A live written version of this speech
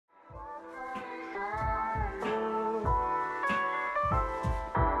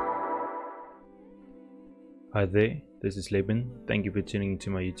Hi there, this is Laban. Thank you for tuning into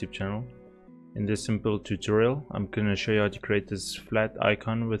my YouTube channel. In this simple tutorial, I'm going to show you how to create this flat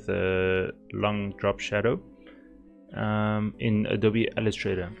icon with a long drop shadow in Adobe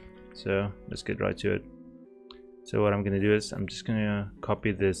Illustrator. So let's get right to it. So what I'm going to do is I'm just going to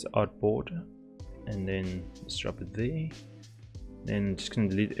copy this artboard and then just drop it there. Then I'm just going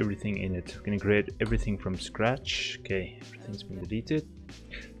to delete everything in it. I'm going to create everything from scratch. Okay, everything's been deleted.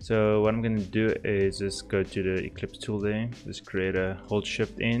 So what I'm going to do is just go to the Eclipse tool there, just create a hold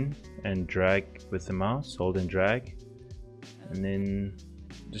shift in and drag with the mouse, hold and drag, and then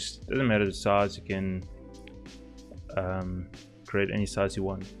just doesn't matter the size, you can create any size you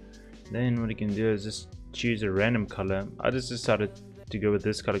want. Then what you can do is just choose a random color. I just decided to go with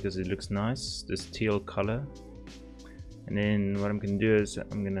this color because it looks nice, this teal color. And then what I'm going to do is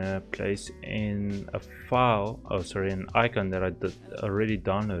I'm going to place in a file, an icon that I already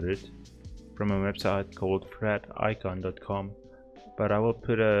downloaded from a website called fraticon.com, but I will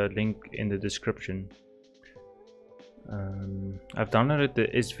put a link in the description. I've downloaded the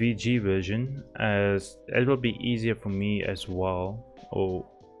SVG version as it will be easier for me as well, or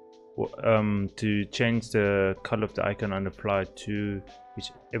to change the color of the icon on the fly to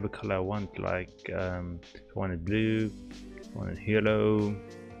whichever color I want, like if I wanted blue, I wanted yellow,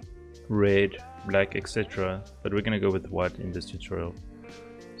 red, black, etc. But we're gonna go with white in this tutorial.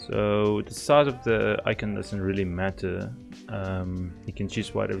 So the size of the icon doesn't really matter. You can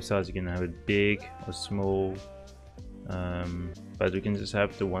choose whatever size. You can have it big or small, but we can just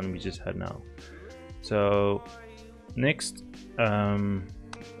have the one we just had now. So next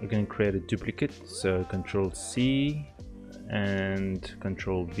we're going to create a duplicate, so Control C and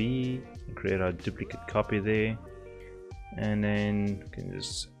Control V, create our duplicate copy there, and then we can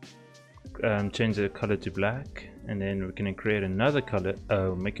just change the color to black, and then we're going to create another color,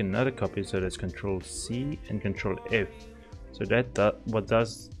 make another copy, so that's Control C and Control F. So what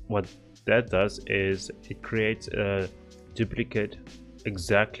that does is it creates a duplicate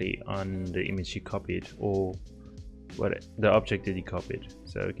exactly on the image you copied, or what the object that you copied.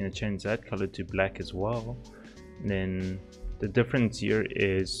 So we're going to change that color to black as well. And then the difference here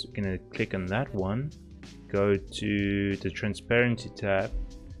is we're going to click on that one, go to the transparency tab,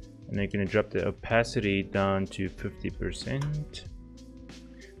 and then you're going to drop the opacity down to 50%.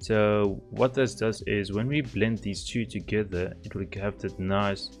 So what this does is when we blend these two together, it will have that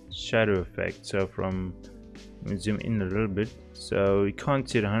nice shadow effect. So let me zoom in a little bit, so you can't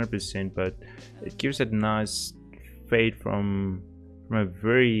see it 100%, but it gives that nice fade from a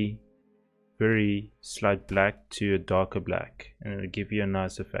very slight black to a darker black, and it'll give you a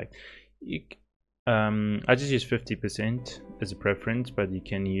nice effect. I just use 50% as a preference, but you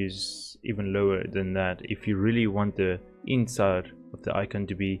can use even lower than that if you really want the inside of the icon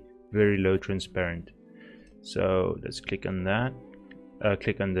to be very low transparent. So let's click on that,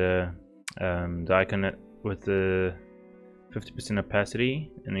 click on the icon with the 50%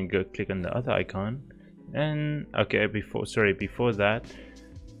 opacity, and then go click on the other icon. And okay, before that,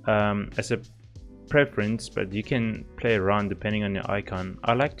 as a preference, but you can play around depending on your icon.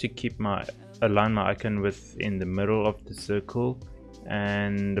 I like to align my icon within the middle of the circle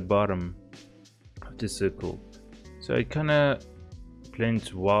and the bottom of the circle, so it kind of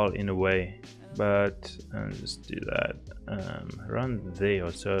blends well in a way. But just do that around there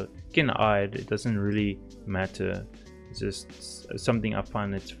or so. You can hide, it doesn't really matter. It's just something I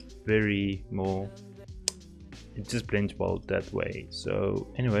find it's very more, it just blends well that way. So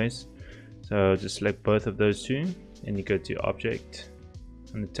anyways, so just select both of those two, and you go to object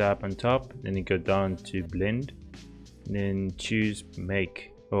on the tab on top, then you go down to blend, and then choose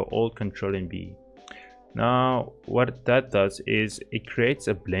make, or alt Control and B. Now what that does is it creates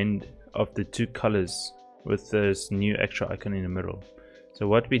a blend of the two colors with this new extra icon in the middle. So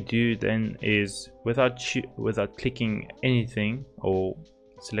what we do then is without clicking anything or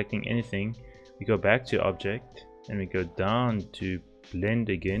selecting anything, we go back to object and we go down to blend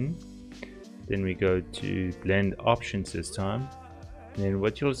again, then we go to blend options this time, and then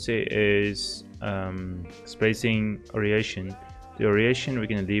what you'll see is spacing, orientation. The orientation we're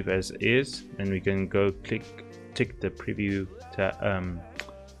going to leave as is, and we can go tick the preview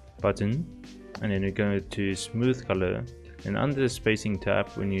button, and then we go to smooth color, and under the spacing tab,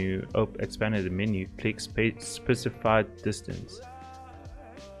 when you expand the menu, click specified distance.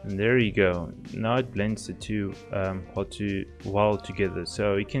 And there you go. Now it blends the two well together.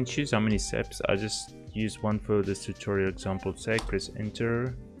 So you can choose how many steps. I just use one for this tutorial example sake. Press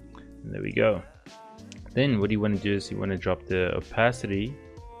enter, and there we go. Then what you want to do is you want to drop the opacity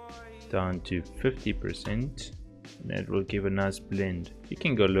down to 50%, and that will give a nice blend. You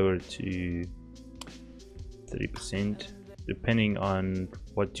can go lower to 30%, depending on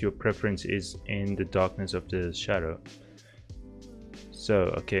what your preference is in the darkness of the shadow.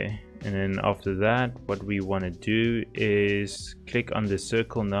 So okay, and then after that what we want to do is click on the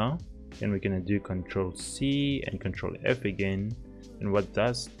circle now, and we're going to do Control C and Control F again, and what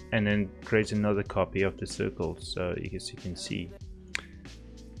does, and then creates another copy of the circle, so you can see.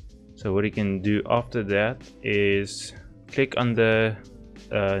 So what you can do after that is click on the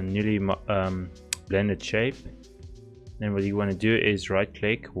newly blended shape. Then what you want to do is right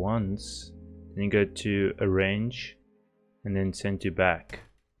click once, then go to Arrange, and then Send to Back.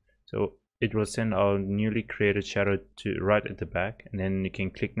 So it will send our newly created shadow to right at the back, and then you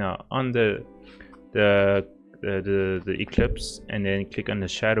can click now on the eclipse, and then click on the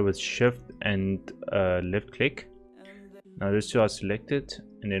shadow with Shift and left click. Now those two are selected,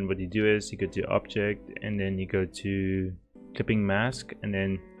 and then what you do is you go to Object, and then you go to Clipping Mask, and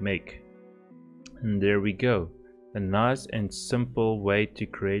then Make, and there we go. A nice and simple way to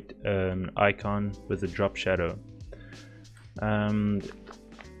create an icon with a drop shadow.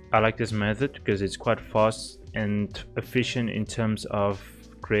 I like this method because it's quite fast and efficient in terms of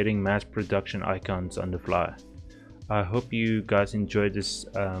creating mass production icons on the fly. I hope you guys enjoyed this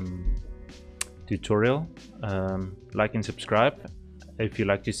tutorial. Like and subscribe if you'd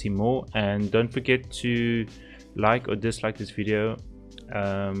like to see more, and don't forget to like or dislike this video,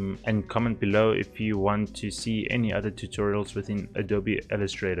 and comment below if you want to see any other tutorials within Adobe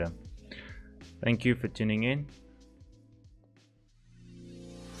Illustrator. Thank you for tuning in.